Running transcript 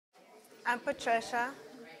I'm Patricia,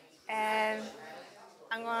 and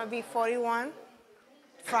I'm gonna be 41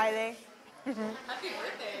 Friday. Happy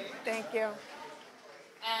birthday! Thank you.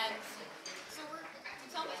 And so,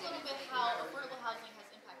 tell me a little bit how affordable housing has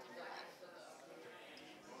impacted your life.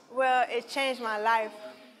 Well, it changed my life.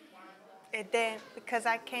 It did because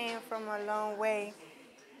I came from a long way.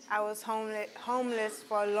 I was homeless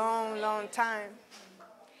for a long, long time,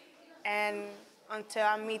 and until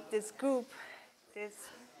I meet this group, this,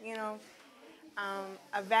 you know,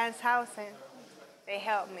 advanced housing, they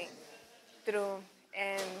helped me through,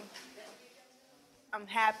 and I'm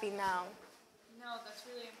happy now. No, that's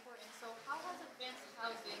really important. So, how has advanced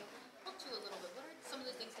housing helped you a little bit? What are some of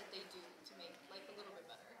the things that they do to make life a little bit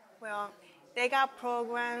better? Well, they got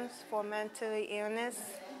programs for mentally illness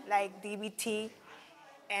like DBT,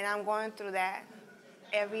 and I'm going through that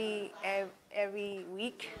every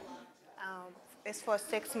week. It's for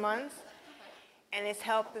 6 months, Okay. and it's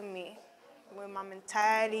helping me with my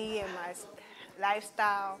mentality and my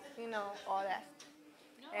lifestyle, all that,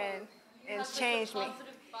 No, and you have it's such a changed me.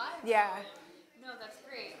 positive vibe Yeah, about it. No, that's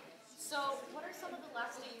great. So, what are some of the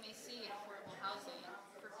lacks that you may see in affordable housing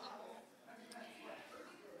for people?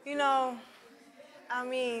 you know, I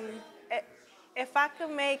mean, i- if I could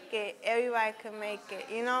make it, everybody could make it.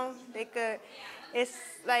 They could. It's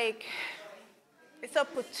like it's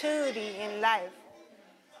opportunity in life,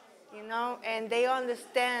 and they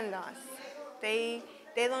understand us. They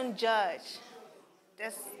they don't judge.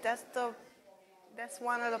 That's that's the that's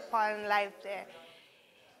one of the part in life that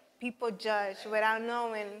people judge without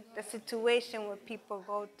knowing the situation what people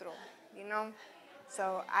go through. You know,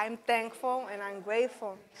 so I'm thankful and I'm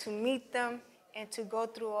grateful to meet them and to go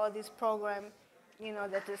through all these programs,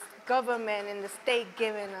 that this government and the state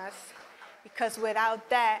giving us, because without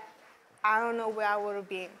that, I don't know where I would have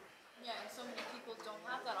been. Yeah, and so many people don't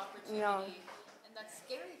have that No, opportunity, and that's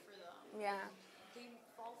scary for them. yeah. And they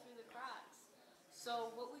fall through the cracks.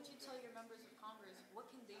 So, what would you tell your members of Congress? What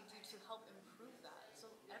can they do to help improve that so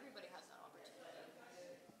everybody has that opportunity?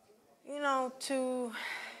 To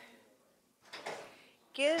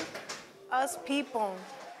give us people,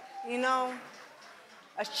 you know,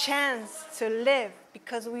 a chance to live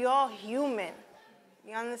because we all human.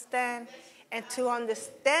 You understand? And to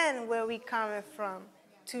understand where we coming from,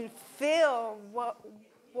 to feel what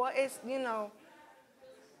is,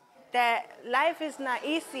 that life is not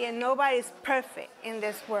easy and nobody's perfect in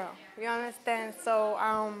this world. You understand? So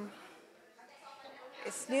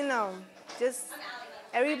it's just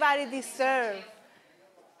everybody deserve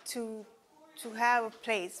to have a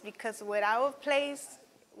place because without a place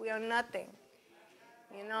we are nothing.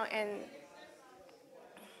 And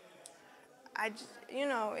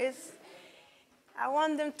it's I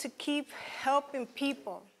want them to keep helping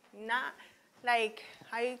people, not like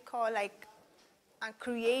how you call like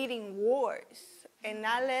creating wars and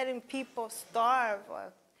not letting people starve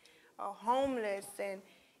or homeless and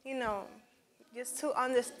you know just to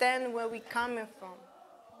understand where we coming from.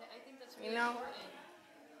 I think that's You really know, important.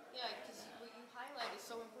 Yeah, because what you highlight is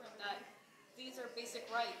so important that these are basic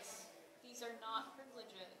rights. These are not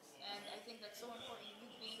privileges. And I think that's so important. You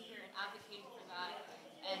being here and advocating for that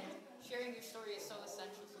and sharing your story is so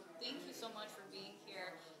essential. So thank you so much for being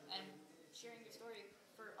here and sharing your story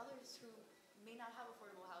for others who may not have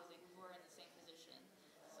affordable housing.